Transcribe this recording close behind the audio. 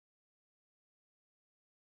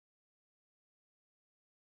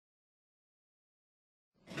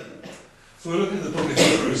So we're looking at the book of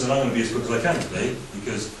Hebrews, and I'm going to be as quick as I can today,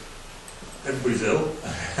 because everybody's ill,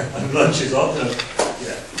 and lunch is on, and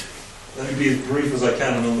yeah. Let me be as brief as I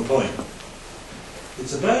can and on the point.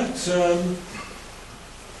 It's about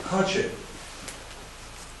hardship.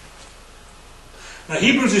 Now,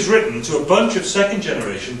 Hebrews is written to a bunch of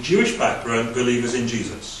second-generation Jewish background believers in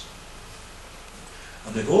Jesus.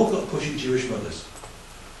 And they've all got pushy Jewish mothers.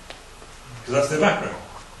 Because that's their background.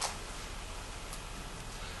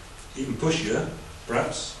 Even pushier,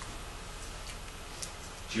 perhaps,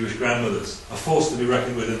 Jewish grandmothers, a force to be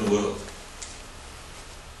reckoned with in the world.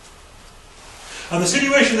 And the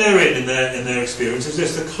situation they're in their experience is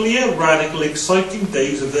this: the clear, radical, exciting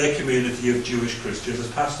days of their community of Jewish Christians has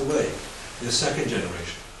passed away in the second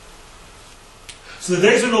generation. So the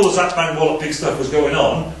days when all the zap bang wallop big stuff was going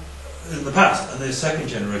on in the past, and they're second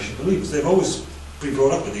generation believers, they've always been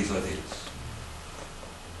brought up with these ideas.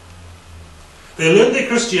 They learned their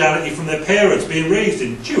Christianity from their parents, being raised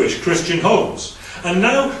in Jewish Christian homes. And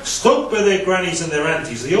now, stoked by their grannies and their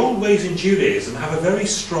aunties, the old ways in Judaism have a very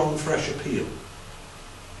strong, fresh appeal.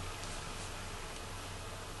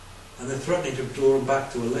 And they're threatening to draw them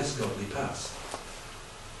back to a less godly past,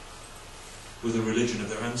 with the religion of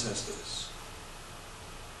their ancestors.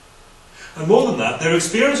 And more than that, their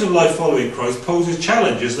experience of life following Christ poses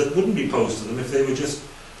challenges that wouldn't be posed to them if they were just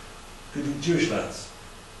good Jewish lads.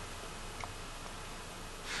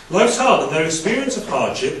 Life's hard, and their experience of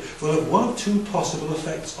hardship will have one of two possible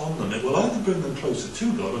effects on them. It will either bring them closer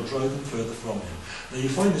to God or drive them further from Him. Now, you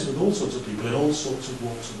find this with all sorts of people in all sorts of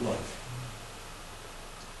walks of life.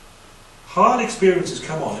 Hard experiences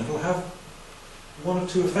come on, and it'll have one of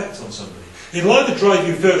two effects on somebody. It'll either drive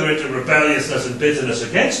you further into rebelliousness and bitterness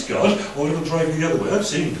against God, or it'll drive you the other way. I've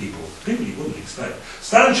seen people you wouldn't expect,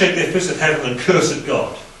 stand and shake their fist at heaven and curse at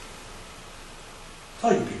God.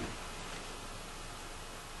 Tidy people.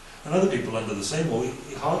 And other people under the same or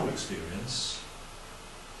harder experience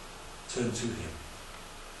turn to Him.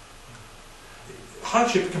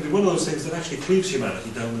 Hardship can be one of those things that actually cleaves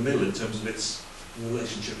humanity down the middle in terms of its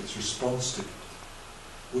relationship, its response to God.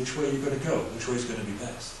 Which way are you going to go? Which way is going to be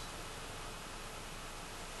best?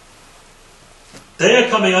 They are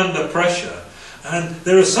coming under pressure, and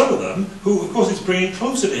there are some of them who, of course, it's bringing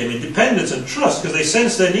closer to Him in dependence and trust, because they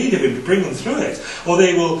sense their need of Him to bring them through it. Or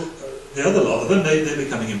they will, the other lot of them, they're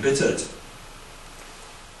becoming embittered,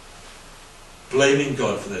 blaming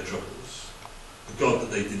God for their troubles, the God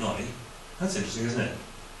that they deny. That's interesting, isn't it?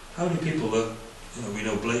 How many people that we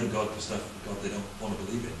know blame God for stuff God they don't want to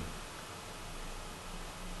believe in,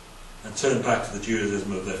 and turn back to the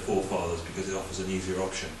Judaism of their forefathers because it offers an easier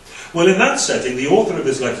option? Well, in that setting, the author of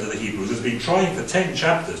this letter to the Hebrews has been trying for 10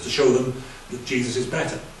 chapters to show them that Jesus is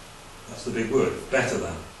better. That's the big word, better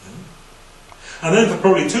than. And then for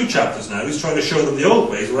probably 2 chapters now, he's trying to show them the old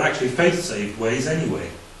ways were actually faith-saved ways anyway.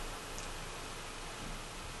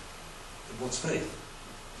 But what's faith?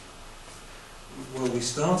 Well, we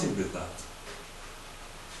started with that.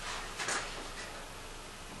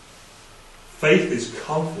 Faith is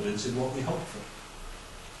confidence in what we hope for.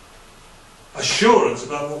 Assurance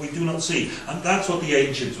about what we do not see. And that's what the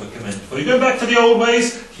ancients were commended for. You go back to the old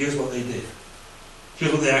ways, here's what they did.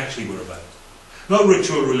 Here's what they actually were about. Not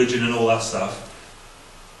ritual religion and all that stuff.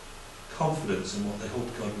 Confidence in what they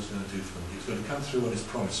hoped God was going to do for them. He was going to come through on His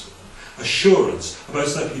promise for them. Assurance about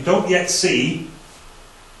stuff you don't yet see,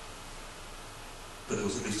 but there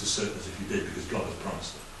was at least a certainty if you did, because God has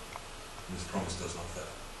promised it. And His promise does not fail.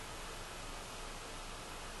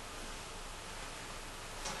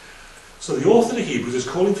 So the author of Hebrews is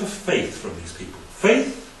calling for faith from these people.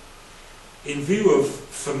 Faith in view of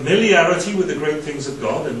familiarity with the great things of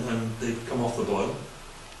God, and they've come off the boil.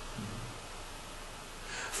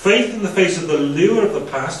 Faith in the face of the lure of the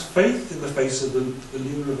past. Faith in the face of the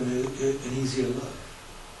lure of an easier life.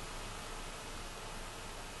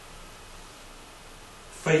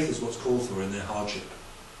 Faith is what's called for in their hardship.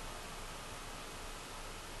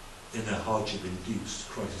 In their hardship-induced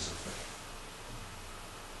crisis of faith.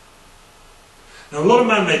 Now, a lot of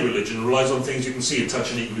man-made religion relies on things you can see and touch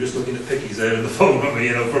and eat. We were just looking at pickies there in the phone, weren't we?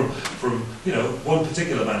 From one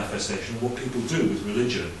particular manifestation of what people do with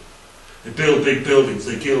religion. They build big buildings,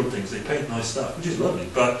 they gild things, they paint nice stuff, which is lovely,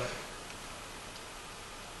 but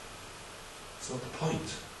it's not the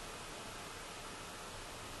point.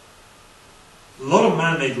 A lot of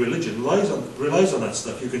man-made religion relies on that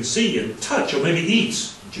stuff you can see and touch, or maybe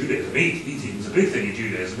eat. In Judaism, eating is a big thing in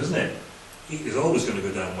Judaism, isn't it? Eat is always going to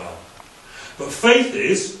go down well. But faith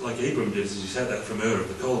is, like Abram did, as he said that from Ur of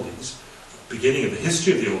the Chaldees, beginning of the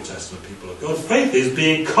history of the Old Testament people of God. Faith is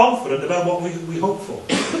being confident about what we hope for,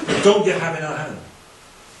 but don't yet have in our hand.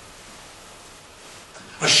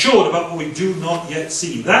 Assured about what we do not yet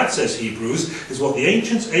see. That, says Hebrews, is what the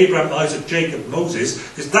ancients, Abraham, Isaac, Jacob, Moses,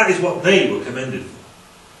 that is what they were commended for.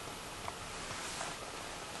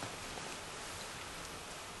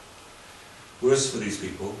 Worse for these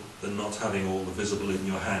people than not having all the visible in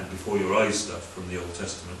your hand before your eyes stuff from the Old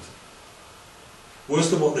Testament.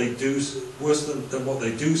 Worse than what they do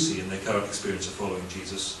see in their current experience of following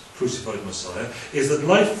Jesus, crucified Messiah, is that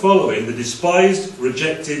life following the despised,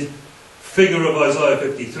 rejected figure of Isaiah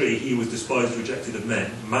 53, he was despised, rejected of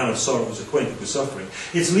men, man of sorrows, acquainted with suffering,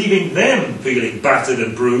 it's leaving them feeling battered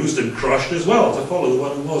and bruised and crushed as well, to follow the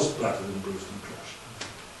one who was battered and bruised and crushed.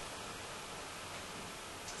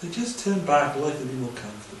 If they just turn back, life would be more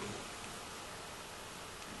comfortable.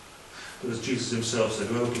 But as Jesus himself said,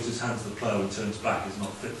 whoever puts his hand to the plough and turns back is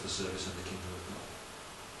not fit for service in the kingdom of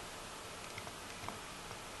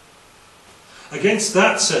God. Against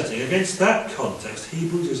that setting, against that context,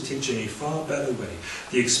 Hebrews is teaching a far better way.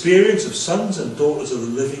 The experience of sons and daughters of the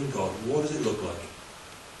living God. What does it look like?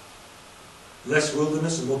 Less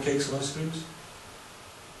wilderness and more cakes and ice creams?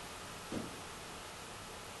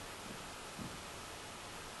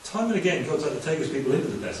 Time and again, God's had to take his people into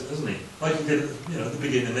the desert, hasn't he? Like he did, at the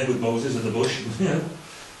beginning there with Moses and the bush.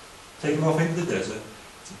 Take them off into the desert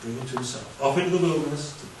to bring them to himself. Off into the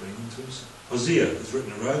wilderness to bring them to himself. Hosea is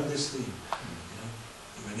written around this theme.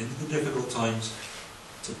 He went into the difficult times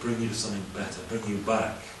to bring you to something better, bring you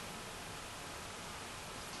back.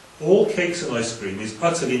 All cakes and ice cream is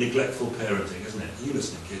utterly neglectful parenting, isn't it? Are you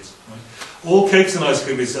listening, kids? Right? All cakes and ice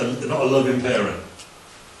cream is not a loving parent.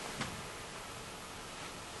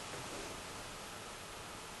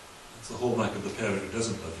 The hallmark of the parent who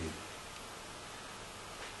doesn't love you.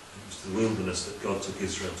 It was the wilderness that God took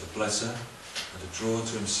Israel to bless her and to draw her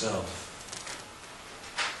to himself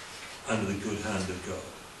under the good hand of God.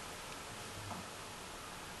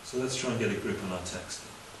 So let's try and get a grip on our text.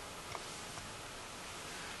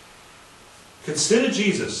 Consider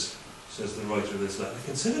Jesus, says the writer of this letter.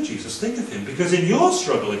 Consider Jesus, think of him, because in your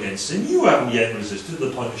struggle against sin you haven't yet resisted to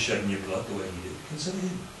the point of shedding your blood the way he did. Consider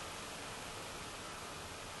him.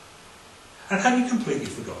 And have you completely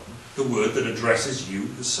forgotten the word that addresses you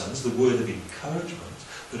as sons, the word of encouragement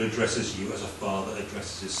that addresses you as a father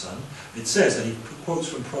addresses his son? It says, and he quotes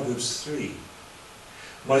from Proverbs 3,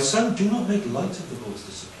 "My son, do not make light of the Lord's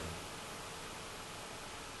discipline."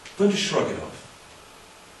 Don't just shrug it off.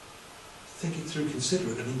 Think it through,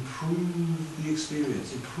 consider it, and improve the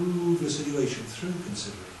experience, improve the situation through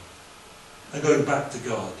considering. And going back to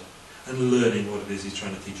God and learning what it is he's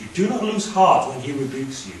trying to teach you. Do not lose heart when he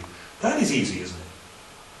rebukes you. That is easy, isn't it?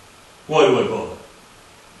 Why do I bother?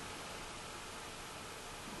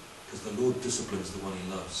 Because the Lord disciplines the one he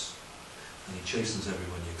loves, and he chastens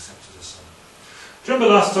everyone he accepts as a son. Do you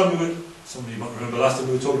remember last time somebody might remember last time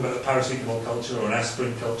we were talking about the paracetamol culture or an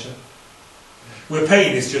aspirin culture? Where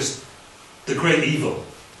pain is just the great evil.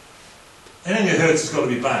 Anything that hurts has got to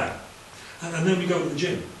be bad. And then we go to the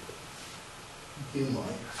gym. You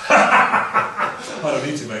might. I don't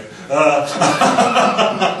need to, mate.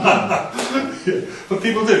 But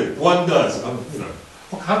people do. One does. How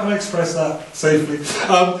can I express that safely?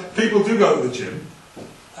 People do go to the gym,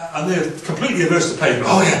 and they're completely averse to pain.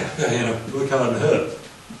 Oh yeah, work hard and hurt.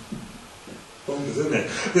 Bonkers, isn't it?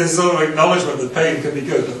 There's sort of acknowledgement that pain can be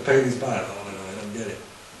good, but pain is bad. Oh no, I don't get it.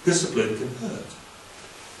 Discipline can hurt.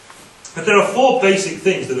 But there are four basic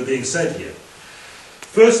things that are being said here.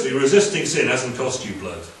 Firstly, resisting sin hasn't cost you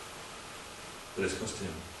blood, but it's cost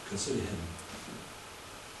him. Consider him.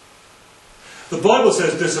 The Bible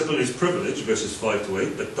says discipline is privilege, verses 5 to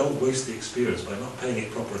 8, but don't waste the experience by not paying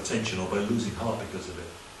it proper attention or by losing heart because of it,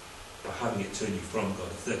 by having it turn you from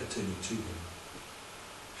God, instead of turning you to him.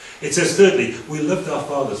 It says thirdly, we loved our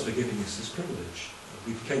fathers for giving us this privilege.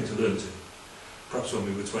 We came to learn to, perhaps when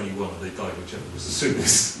we were 21 and they died, whichever was the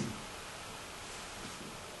soonest.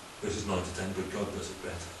 Verses 9 to 10, but God does it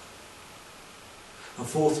better. And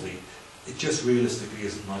fourthly, it just realistically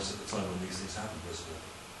isn't nice at the time when these things happen, is it?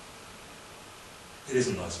 It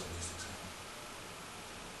isn't nice when these things happen.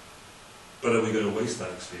 But are we going to waste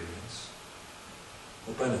that experience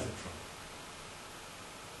or benefit from it?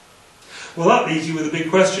 Well, that leaves you with a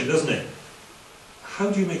big question, doesn't it?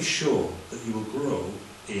 How do you make sure that you will grow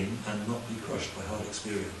in and not be crushed by hard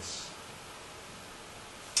experience?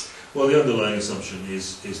 Well, the underlying assumption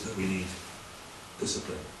is that we need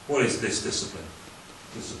discipline. What is this discipline?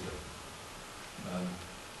 Discipline.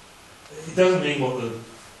 It doesn't mean what the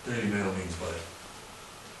Daily Mail means by it.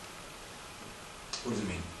 What does it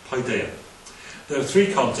mean? Paideia. There are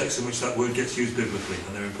three contexts in which that word gets used biblically,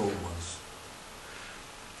 and they're important ones.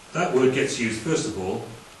 That word gets used, first of all,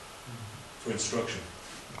 for instruction.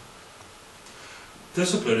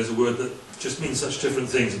 Discipline is a word that just means such different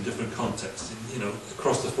things in different contexts, you know,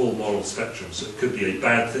 across the full moral spectrum. So it could be a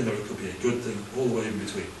bad thing or it could be a good thing, all the way in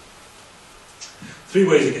between. 3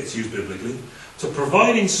 ways it gets used biblically. To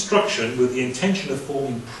provide instruction with the intention of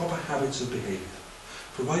forming proper habits of behaviour.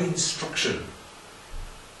 Provide instruction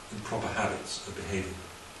in proper habits of behaviour.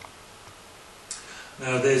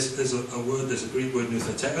 Now there's a Greek word,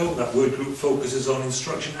 noutheteo. That word group focuses on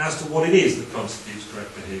instruction as to what it is that constitutes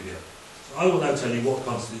correct behaviour. So I will now tell you what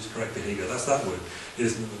constitutes correct behaviour. That's that word. It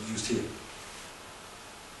isn't the word used here.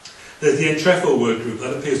 There's the entrepho word group.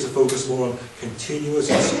 That appears to focus more on continuous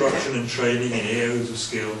instruction and training in areas of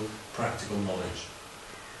skill, practical knowledge.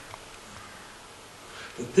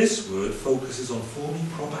 But this word focuses on forming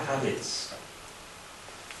proper habits.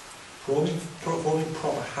 Forming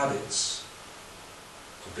proper habits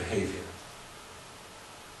of behaviour.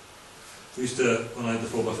 We used to, when I had the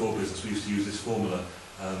 4x4 business, we used to use this formula.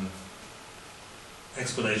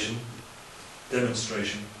 Explanation,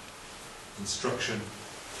 demonstration, instruction,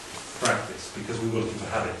 practice, because we were looking for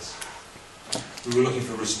habits. We were looking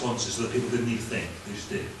for responses so that people didn't need to think, they just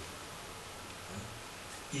did.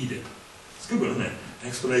 EDIP. It's a good one, isn't it?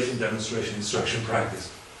 Explanation, demonstration, instruction, practice.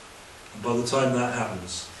 And by the time that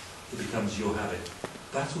happens, it becomes your habit.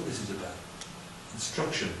 That's what this is about.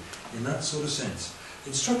 Instruction, in that sort of sense.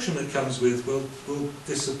 Instruction that comes with, well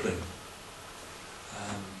discipline.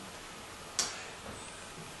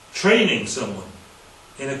 Training someone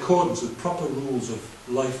in accordance with proper rules of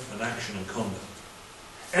life and action and conduct.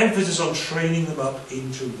 Emphasis on training them up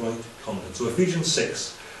into right conduct. So Ephesians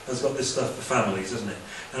 6 has got this stuff for families, hasn't it?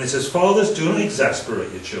 And it says, fathers, do not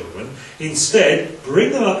exasperate your children. Instead,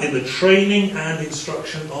 bring them up in the training and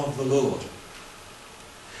instruction of the Lord.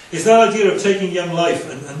 It's that idea of taking young life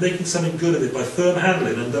and making something good of it by firm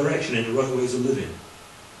handling and direction in the right ways of living.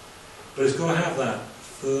 But it's got to have that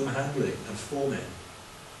firm handling and forming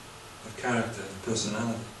of character and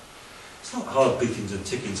personality. It's not hard beatings and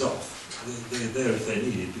tickings off. They're there if they're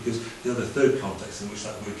needed, because the other third context in which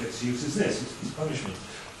that word gets used is this, it's punishment.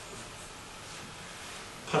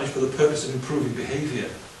 Punished for the purpose of improving behaviour.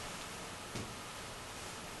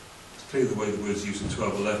 It's clear the way the word's used in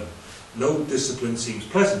 12:11. No discipline seems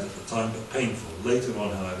pleasant at the time, but painful. Later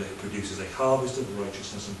on, however, it produces a harvest of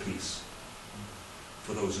righteousness and peace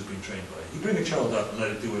for those who've been trained by it. You bring a child up and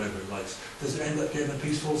let it do whatever it likes. Does it end up getting a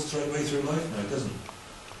peaceful straight way through life? No, it doesn't.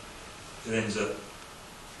 It ends up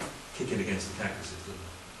kicking against the cactuses, doesn't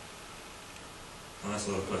it? And that's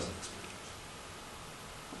not a pleasant experience.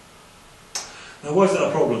 Now, why is that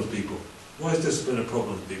a problem to people? Why is discipline a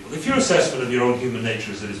problem to people? If your assessment of your own human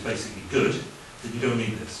nature is that it's basically good, then you don't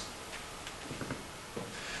need this.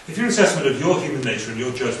 If your assessment of your human nature and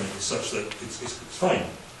your judgment is such that it's fine,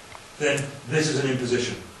 then this is an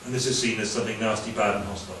imposition, and this is seen as something nasty, bad and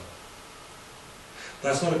hostile.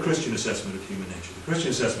 That's not a Christian assessment of human nature. The Christian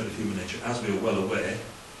assessment of human nature, as we are well aware,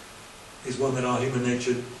 is one that our human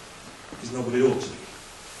nature is not what it ought to be.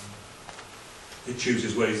 It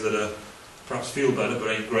chooses ways that are perhaps feel better but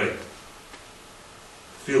ain't great.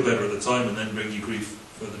 Feel better at the time and then bring you grief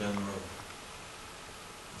further down the road.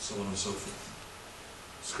 And so on and so forth.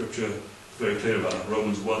 Scripture is very clear about that.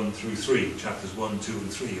 Romans 1 through 3, chapters 1, 2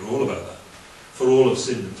 and 3 are all about that. For all have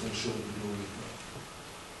sinned and fall short of the glory of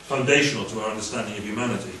God. Foundational to our understanding of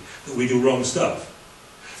humanity, that we do wrong stuff.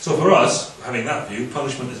 So for us, having that view,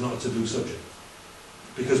 punishment is not a taboo subject.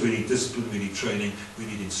 Because we need discipline, we need training, we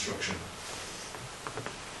need instruction.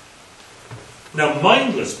 Now,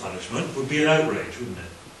 mindless punishment would be an outrage, wouldn't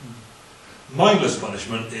it? Mindless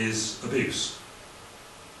punishment is abuse.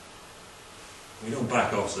 We don't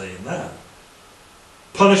back off saying that.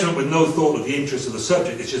 Punishment with no thought of the interest of the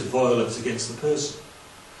subject is just violence against the person.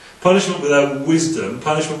 Punishment without wisdom,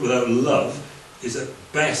 punishment without love, is at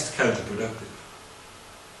best counterproductive.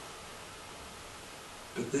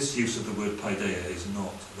 But this use of the word paideia is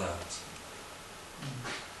not that.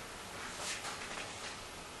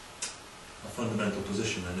 Our fundamental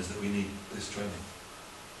position then is that we need this training.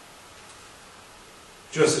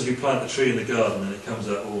 Just as you plant a tree in the garden and it comes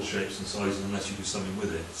out all shapes and sizes unless you do something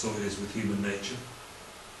with it, so it is with human nature.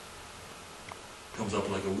 It comes up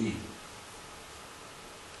like a weed.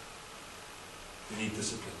 We need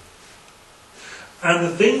discipline. And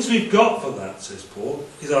the things we've got for that, says Paul,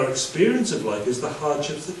 is our experience of life, is the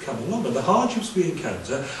hardships that come along. And the hardships we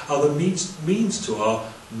encounter are the means to our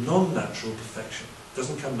non-natural perfection. It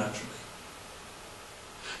doesn't come naturally.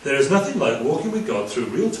 There is nothing like walking with God through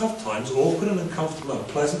real tough times, awkward and uncomfortable and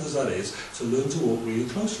pleasant as that is, to learn to walk really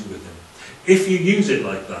closely with Him. If you use it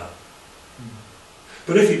like that.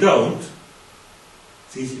 But if you don't,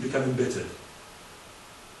 it's easy to become embittered.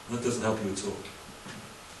 And that doesn't help you at all.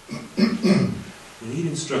 We need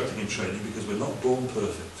instructing and training because we're not born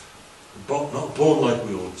perfect. We're not born like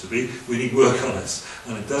we ought to be. We need work on us.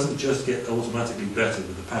 And it doesn't just get automatically better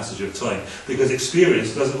with the passage of time, because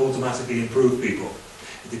experience doesn't automatically improve people.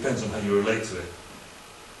 It depends on how you relate to it.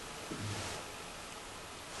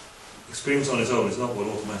 Experience on its own is not what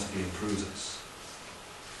automatically improves us.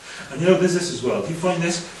 And you know, there's this as well. Do you find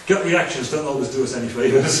this? Gut reactions don't always do us any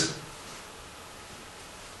favours.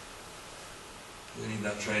 We need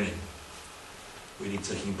that training. We need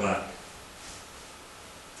taking back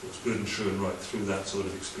to what's good and true and right through that sort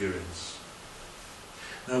of experience.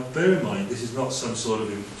 Now, bear in mind, this is not some sort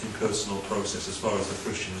of impersonal process as far as the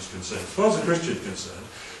Christian is concerned. As far as the Christian is concerned,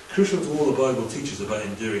 crucial to all the Bible teaches about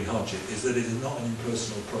enduring hardship is that it is not an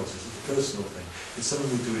impersonal process. It's a personal thing. It's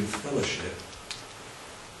something we do in fellowship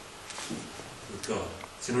with God.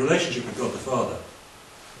 It's in a relationship with God the Father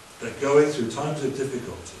that going through times of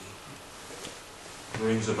difficulty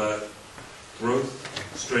brings about growth,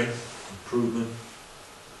 strength, improvement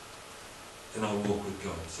in our walk with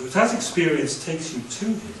God. So it's as experience takes you to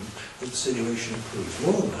Him that the situation improves.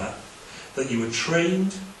 More than that, that you are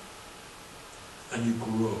trained and you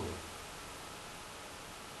grow.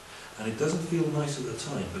 And it doesn't feel nice at the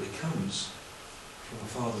time, but it comes from a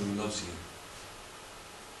Father who loves you.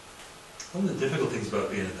 One of the difficult things about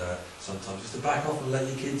being a dad sometimes is to back off and let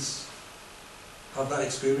your kids have that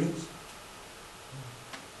experience.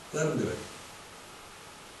 Let them do it.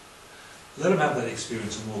 Let them have that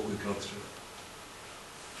experience and walk with God through it.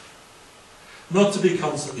 Not to be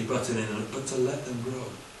constantly butting in on it, but to let them grow.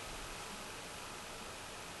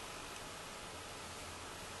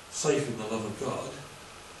 Safe in the love of God.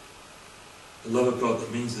 The love of God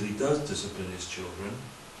that means that He does discipline His children.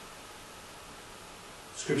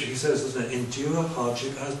 Scripture, He says, doesn't it? Endure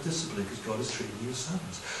hardship as discipline, because God is treating you as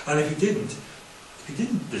sons. And if He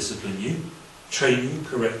didn't discipline you, train you,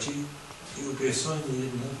 correct you, it would be a sign that He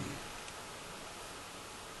didn't love you.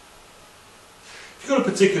 If you've got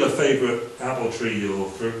a particular favourite apple tree or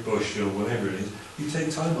fruit bush or whatever it is, you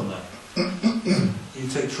take time on that. You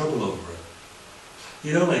take trouble over it.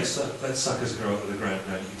 You don't let suckers grow out of the ground,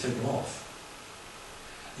 you take them off.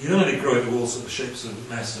 You don't let it grow into all sorts of shapes of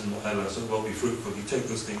mess and whatever, so it won't be fruitful. You take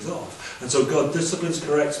those things off. And so God disciplines,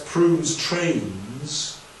 corrects, prunes,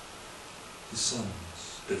 trains His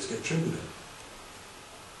sons. Bits get trimmed a bit.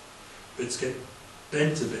 Bits get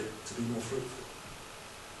bent a bit to be more fruitful.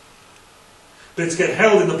 Bits get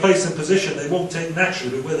held in the place and position they won't take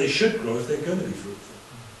naturally, but where they should grow if they're going to be fruitful.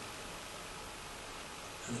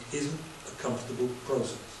 And it isn't a comfortable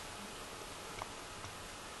process.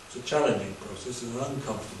 It's a challenging process, it's an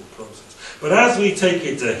uncomfortable process. But as we take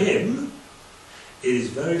it to Him, it is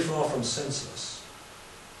very far from senseless.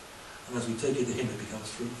 And as we take it to Him, it becomes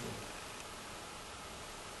fruitful.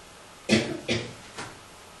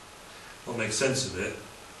 What makes sense of it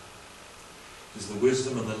is the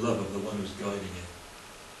wisdom and the love of the one who's guiding it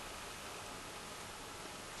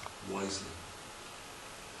wisely.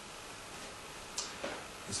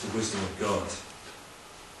 It's the wisdom of God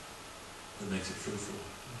that makes it fruitful.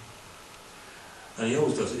 And He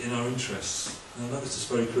always does it in our interests. And I know this is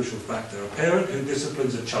a very crucial factor. A parent who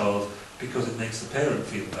disciplines a child because it makes the parent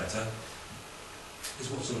feel better is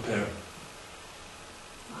what sort of parent?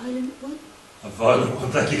 Violent one? A violent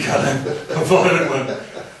one, thank you, Callum. A violent one.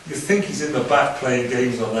 You think he's in the back playing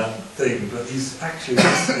games on that thing, but he's actually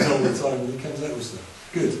listening all the time when he comes out with stuff.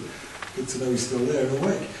 Good. Good to know he's still there and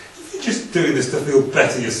awake. If you're just doing this to feel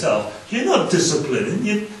better yourself, you're not disciplining,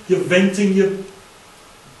 you're venting yourself.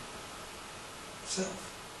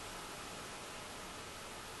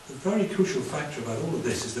 The very crucial factor about all of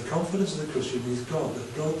this is the confidence of the Christian is God,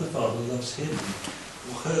 that God the Father loves him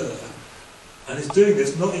or her. And is doing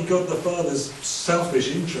this not in God the Father's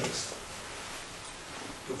selfish interest,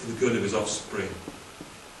 but for the good of his offspring.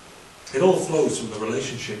 It all flows from the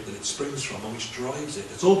relationship that it springs from and which drives it.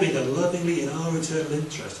 It's all being done lovingly in our eternal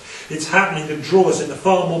interest. It's happening to draw us into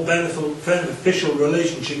far more beneficial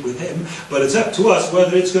relationship with Him, but it's up to us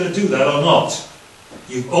whether it's going to do that or not.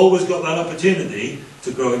 You've always got that opportunity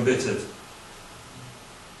to grow embittered.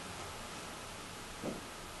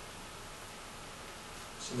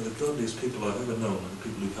 Some of the godliest people I've ever known are the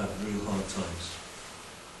people who've had real hard times.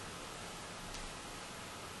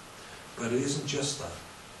 But it isn't just that.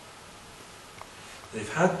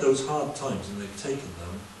 They've had those hard times and they've taken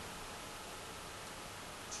them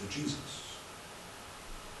for Jesus.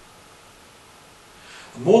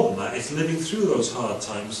 And more than that, it's living through those hard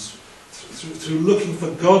times, through looking for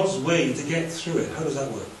God's way to get through it. How does that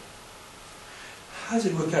work? How does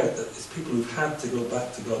it work out that it's people who've had to go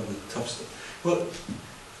back to God with tough stuff? Well,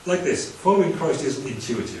 like this, following Christ isn't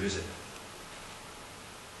intuitive, is it?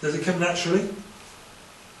 Does it come naturally?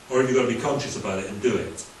 Or have you got to be conscious about it and do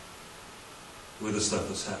it with the stuff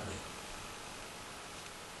that's happening?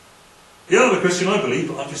 Yeah, I'm a Christian, I believe,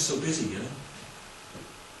 but I'm just so busy, you know.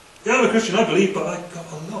 Yeah, I'm a Christian, I believe, but I've got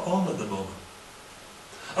a lot on at the moment.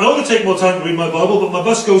 I want to take more time to read my Bible, but my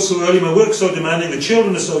bus goes so early, my work's so demanding, the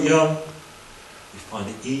children are so young. We find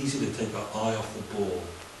it easy to take our eye off the ball.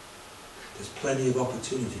 There's plenty of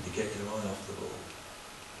opportunity to get your eye off the ball.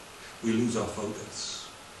 We lose our focus.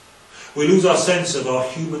 We lose our sense of our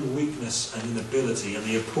human weakness and inability and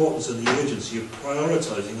the importance and the urgency of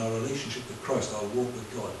prioritising our relationship with Christ, our walk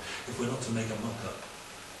with God, if we're not to make a muck up.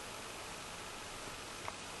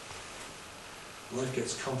 Life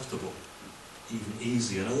gets comfortable, even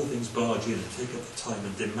easy, and other things barge in and take up the time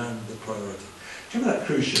and demand the priority. Do you remember that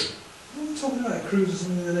cruise ship? We were talking about a cruise or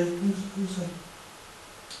something the other day. Who's that?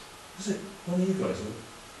 Was it one of you guys?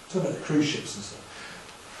 Talking about the cruise ships and stuff.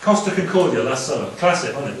 Costa Concordia last summer.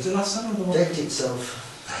 Classic, wasn't it? Was it last summer or the one? Decked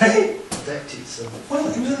itself. Hey? Decked itself. Well,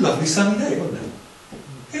 it was a lovely sunny day, wasn't it?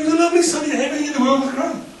 It was a lovely sunny day. Everything in the world was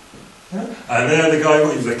great. Yeah? And there the guy,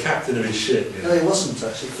 he was the captain of his ship. You know? No, he wasn't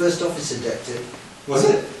actually. First officer decked it. Was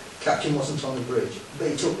it? Captain wasn't on the bridge, but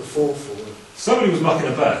he took the fall forward. Somebody was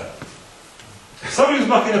mucking about. Somebody was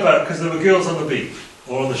mucking about because there were girls on the beach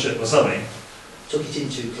or on the ship or something. Took it in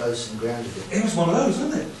too close and grounded it. It was one of those,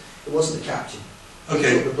 wasn't it? It wasn't the captain.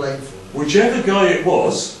 Okay. He took the blame for it. Whichever guy it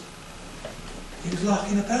was, he was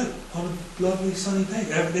larking about on a lovely sunny day.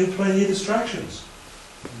 There were plenty of distractions.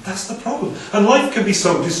 That's the problem. And life can be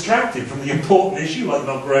so distracted from the important issue, like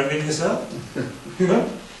not grounding yourself. You know?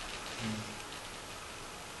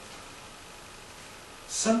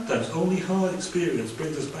 Sometimes only hard experience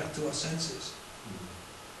brings us back to our senses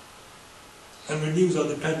and renews our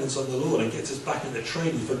dependence on the Lord and gets us back into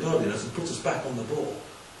training for godliness and puts us back on the ball.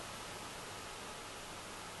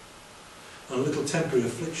 And a little temporary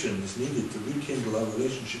affliction is needed to rekindle our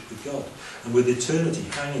relationship with God. And with eternity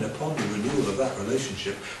hanging upon the renewal of that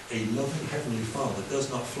relationship, a loving Heavenly Father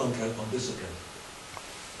does not flunk out on discipline.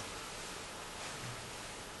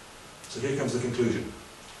 So here comes the conclusion.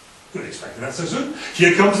 You weren't expecting that so soon.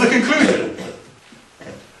 Here comes the conclusion.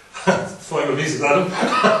 That's fine with me, says Adam.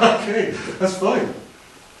 Okay, that's fine.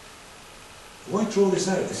 Why draw this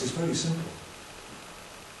out? This is very simple.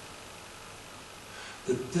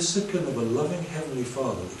 The discipline of a loving Heavenly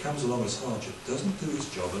Father that comes along as hardship doesn't do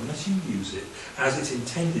its job unless you use it as it's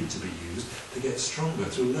intended to be used to get stronger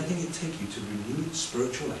through letting it take you to renewed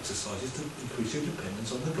spiritual exercises to increase your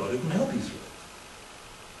dependence on the God who can help you through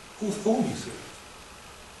it, or form you through it.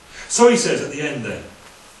 So he says at the end there,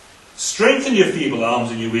 strengthen your feeble arms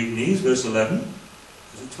and your weak knees, verse 11.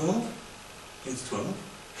 Is it 12? It's 12.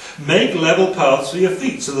 Make level paths for your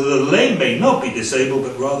feet, so that the lame may not be disabled,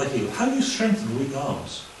 but rather healed. How do you strengthen weak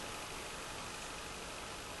arms?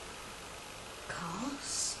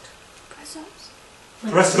 Cast. Press-ups.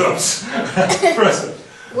 Press-ups. Press-ups.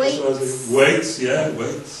 Weights. Weights, yeah,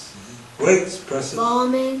 weights. Weights, press-ups.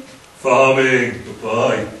 Farming. Farming.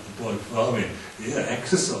 Goodbye. Goodbye, farming. Yeah,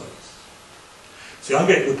 exercise. See, I'm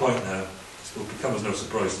getting to the point now, this will become as no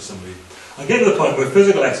surprise to some of you. I'm getting to the point where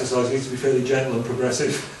physical exercise needs to be fairly gentle and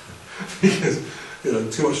progressive. Because, you know,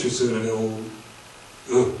 too much too soon and it all...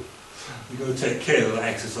 You've got to take care that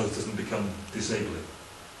exercise doesn't become disabling.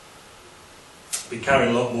 I've been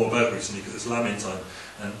carrying a lot more about recently because it's lambing time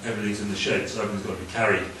and everything's in the shed, so everything's got to be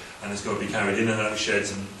carried. And it's got to be carried in and out of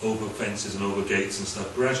sheds and over fences and over gates and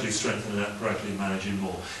stuff, gradually strengthening that, gradually managing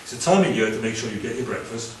more. It's a time of year to make sure you get your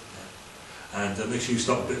breakfast and make sure you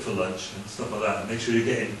stop a bit for lunch and stuff like that, and make sure you're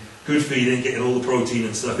getting good feeding, getting all the protein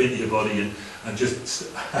and stuff into your body and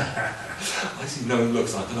just... I see no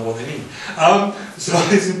looks, I don't know what they mean. So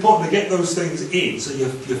it's important to get those things in so your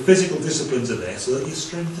physical disciplines are there, so that you're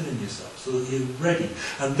strengthening yourself, so that you're ready.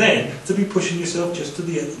 And then to be pushing yourself just to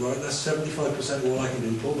the end, right, that's 75% of all I can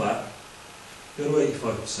do, pull back. Go to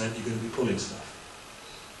 85%, you're going to be pulling stuff.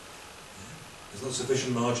 Yeah. There's not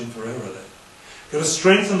sufficient margin for error there. You've got to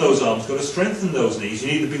strengthen those arms, you've got to strengthen those knees,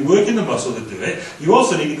 you need to be working the muscle to do it. You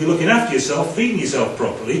also need to be looking after yourself, feeding yourself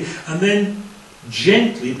properly, and then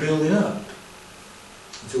gently building up.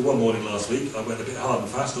 Until one morning last week, I went a bit hard and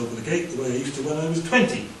fast over the gate, the way I used to when I was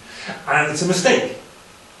 20. And it's a mistake.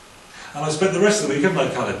 And I spent the rest of the week, haven't I,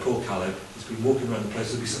 Caleb? Poor Caleb. He's been walking around the place,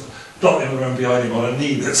 there'll be sort of dotting around behind him on a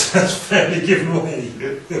knee that's fairly given away.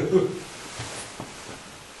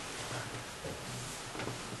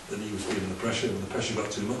 Then he was feeling the pressure, and the pressure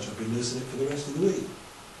got too much. I've been nursing it for the rest of the week.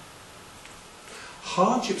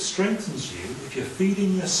 Hardship strengthens you if you're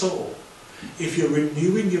feeding your soul. If you're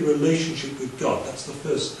renewing your relationship with God, that's the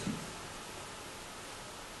first thing.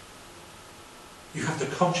 You have to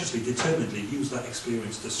consciously, determinedly use that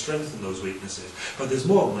experience to strengthen those weaknesses. But there's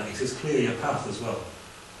more than that. He says clear your path as well.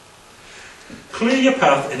 Clear your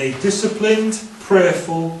path in a disciplined,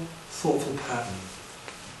 prayerful, thoughtful pattern.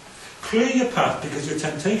 Clear your path because your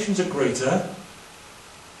temptations are greater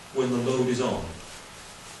when the load is on.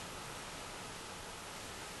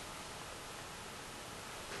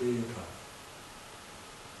 Clear your path.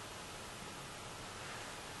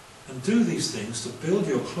 And do these things to build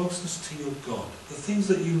your closeness to your God. The things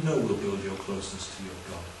that you know will build your closeness to your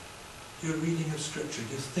God. Your reading of Scripture,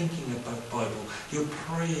 your thinking about Bible, your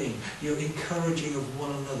praying, your encouraging of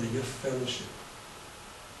one another, your fellowship.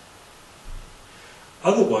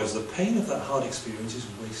 Otherwise, the pain of that hard experience is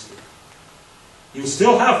wasted. You'll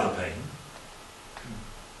still have the pain,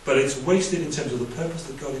 but it's wasted in terms of the purpose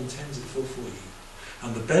that God intends it for you.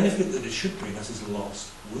 And the benefit that it should bring us is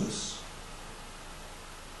lost. Worse,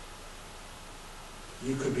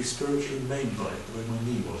 you could be spiritually maimed by it, the way my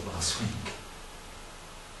knee was last week.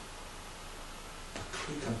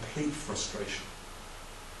 Complete frustration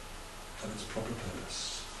of its proper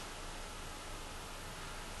purpose.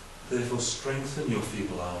 Therefore, strengthen your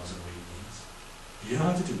feeble arms and weak knees. You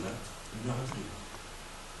know how to do that. You know how to do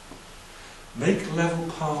that. Make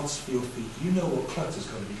level paths for your feet. You know what clutter's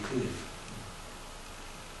going to be cleared.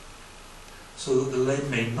 So that the leg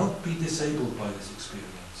may not be disabled by this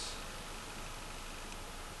experience.